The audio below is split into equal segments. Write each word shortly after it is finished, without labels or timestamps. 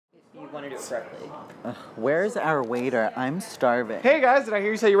want to do it correctly. Where's our waiter? I'm starving. Hey guys, did I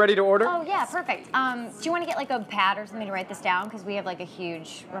hear you say you're ready to order? Oh yeah, perfect. Do you want to get like a pad or something to write this down? Because we have like we're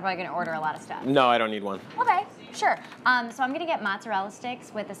probably gonna order a lot of stuff. No, I don't need one. Okay, sure. So I'm gonna get mozzarella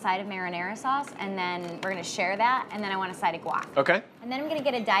sticks with a side of marinara sauce, and then we're gonna share that, and then I want a side of guac. Okay. And then I'm gonna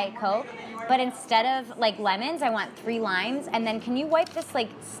get a Diet Coke, but instead of like lemons, I want 3 limes, and then can you wipe this like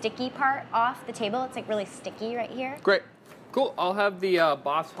sticky part off the table? It's like really sticky right here. Great. Cool. I'll have the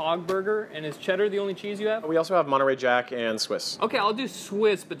Boss Hog Burger, and is cheddar the only cheese you have? We also have Monterey Jack and Swiss. Okay, I'll do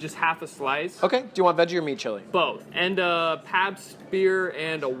Swiss, but just half a slice. Okay, do you want veggie or meat chili? Both. And a Pabst beer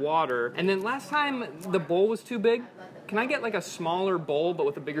and a water. And then last time the bowl was too big. Can I get like a smaller bowl, but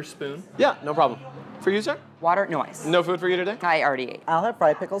with a bigger spoon? Yeah, no problem. For you, sir? Water, no ice. No food for you today? I already ate. I'll have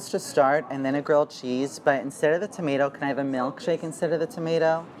fried pickles to start and then a grilled cheese, but instead of the tomato, can I have a milkshake instead of the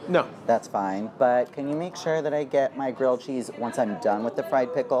tomato? No. That's fine, but can you make sure that I get my grilled cheese once I'm done with the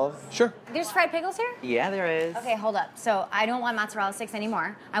fried pickles? Sure. There's fried pickles here? Yeah, there is. Okay, hold up. So I don't want mozzarella sticks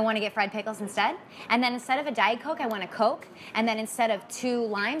anymore. I want to get fried pickles instead. And then instead of a Diet Coke, I want a Coke. And then instead of 2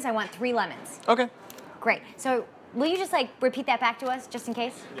 limes, I want 3 lemons. Okay. Great. So will you just like repeat that back to us, just in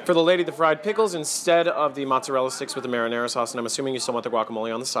case? For the lady, the fried pickles instead of the mozzarella sticks with the marinara sauce, and I'm assuming you still want the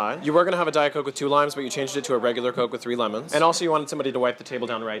guacamole on the side. You were going to have a Diet Coke with 2 limes, but you changed it to a regular Coke with 3 lemons. And also you wanted somebody to wipe the table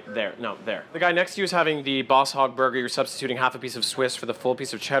down right there. No, there. The guy next to you is having the Boss Hog Burger. You're substituting half a piece of Swiss for the full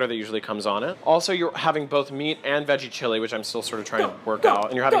piece of cheddar that usually comes on it. Also, you're having both meat and veggie chili, which I'm still sort of trying to work out.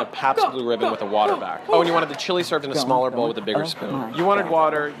 And you're having a Pabst Blue Ribbon with a water back. Oh, and you wanted the chili served in a smaller bowl with a bigger spoon. You wanted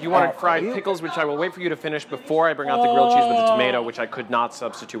water. You wanted fried pickles, which I will wait for you to finish before I bring out the grilled cheese with the tomato, which I could not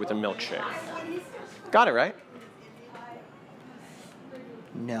substitute with a milkshake. Got it, right?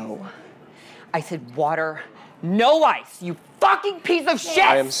 No. I said water, no ice, you fucking piece of shit!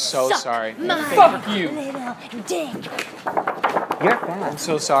 I am so sorry. Fuck you! Little dick. You're fat. I'm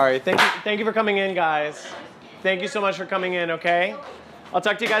so sorry. Thank you for coming in, guys. Thank you so much for coming in, okay? I'll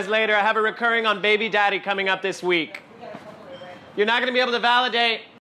talk to you guys later. I have a recurring on Baby Daddy coming up this week. You're not gonna be able to validate